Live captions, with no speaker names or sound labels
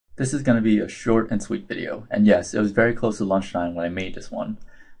This is going to be a short and sweet video, and yes, it was very close to lunchtime when I made this one.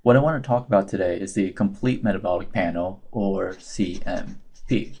 What I want to talk about today is the Complete Metabolic Panel, or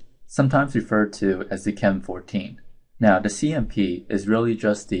CMP, sometimes referred to as the Chem14. Now, the CMP is really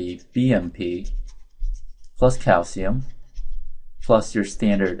just the BMP plus calcium plus your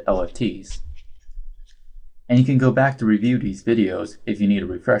standard LFTs. And you can go back to review these videos if you need a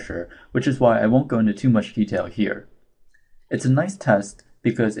refresher, which is why I won't go into too much detail here. It's a nice test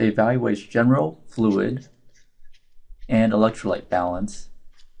because it evaluates general fluid and electrolyte balance,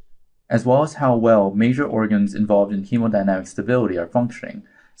 as well as how well major organs involved in hemodynamic stability are functioning,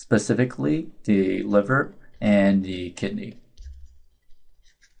 specifically the liver and the kidney.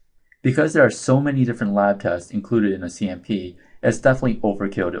 Because there are so many different lab tests included in a CMP, it's definitely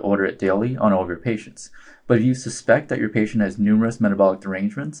overkill to order it daily on all of your patients. But if you suspect that your patient has numerous metabolic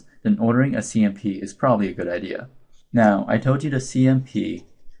derangements, then ordering a CMP is probably a good idea. Now, I told you the CMP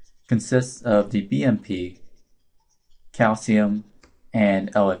consists of the BMP, calcium,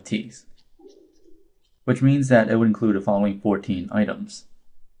 and LFTs, which means that it would include the following 14 items: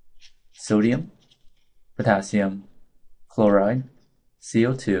 sodium, potassium, chloride,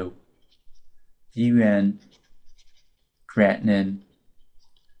 CO2, UN, creatinine,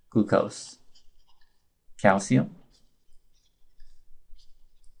 glucose, calcium,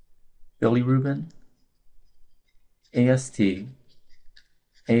 bilirubin, AST,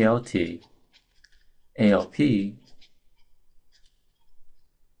 ALT, ALP,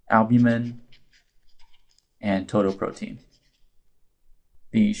 albumin, and total protein.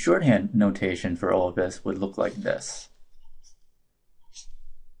 The shorthand notation for all of this would look like this,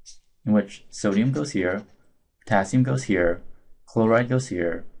 in which sodium goes here, potassium goes here, chloride goes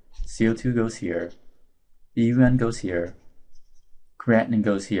here, CO2 goes here, BUN goes here, creatinine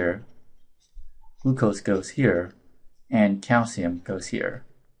goes here, glucose goes here, and calcium goes here.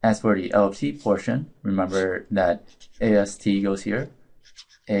 As for the LFT portion, remember that AST goes here,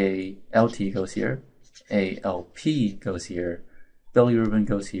 ALT goes here, ALP goes here, bilirubin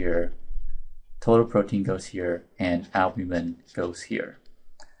goes here, total protein goes here, and albumin goes here.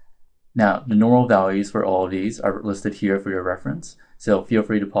 Now, the normal values for all of these are listed here for your reference, so feel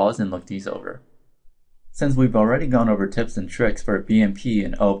free to pause and look these over. Since we've already gone over tips and tricks for BMP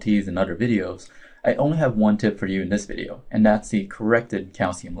and LFTs in other videos, I only have one tip for you in this video, and that's the corrected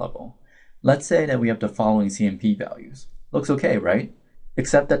calcium level. Let's say that we have the following CMP values. Looks okay, right?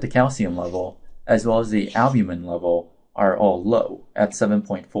 Except that the calcium level, as well as the albumin level, are all low at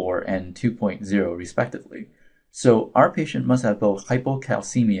 7.4 and 2.0 respectively. So our patient must have both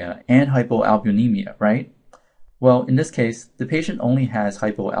hypocalcemia and hypoalbuminemia, right? Well, in this case, the patient only has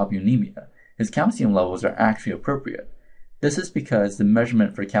hypoalbuminemia. His calcium levels are actually appropriate. This is because the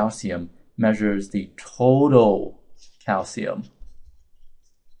measurement for calcium measures the total calcium.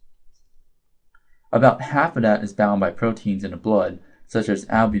 About half of that is bound by proteins in the blood, such as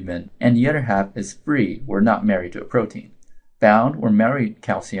albumin, and the other half is free or not married to a protein. Bound or married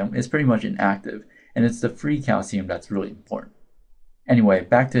calcium is pretty much inactive, and it's the free calcium that's really important. Anyway,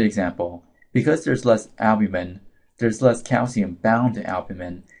 back to the example. Because there's less albumin, there's less calcium bound to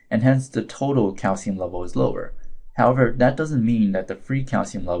albumin, and hence the total calcium level is lower. However, that doesn't mean that the free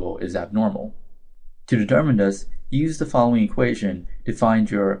calcium level is abnormal. To determine this, use the following equation to find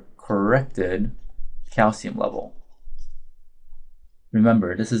your corrected calcium level.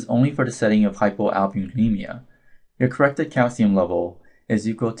 Remember, this is only for the setting of hypoalbuminemia. Your corrected calcium level is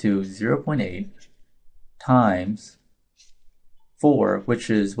equal to 0.8 times 4, which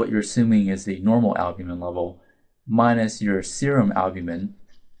is what you're assuming is the normal albumin level, minus your serum albumin,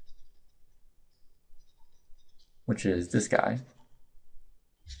 which is this guy,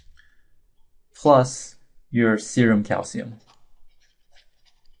 plus your serum calcium,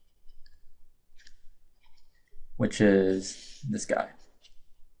 which is this guy.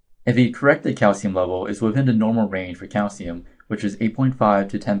 If the corrected calcium level is within the normal range for calcium, which is 8.5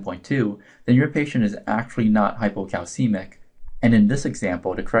 to 10.2, then your patient is actually not hypocalcemic, and in this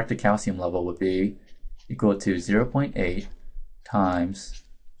example, the corrected calcium level would be equal to 0.8 times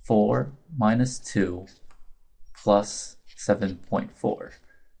 4 minus 2 plus 7.4,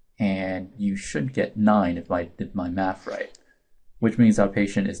 and you should get 9 if I did my math right, which means our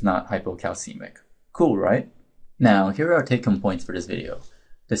patient is not hypocalcemic. Cool, right? Now, here are our take-home points for this video.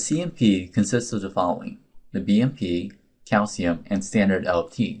 The CMP consists of the following: the BMP, calcium, and standard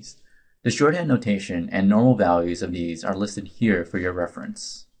LFTs. The shorthand notation and normal values of these are listed here for your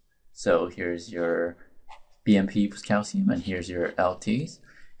reference. So here's your BMP plus calcium, and here's your LFTs.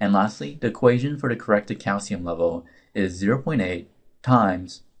 And lastly, the equation for the corrected calcium level is 0.8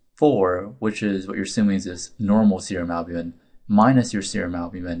 times 4, which is what you're assuming is this normal serum albumin, minus your serum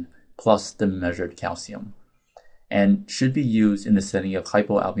albumin plus the measured calcium, and should be used in the setting of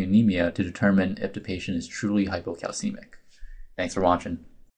hypoalbuminemia to determine if the patient is truly hypocalcemic. Thanks for watching.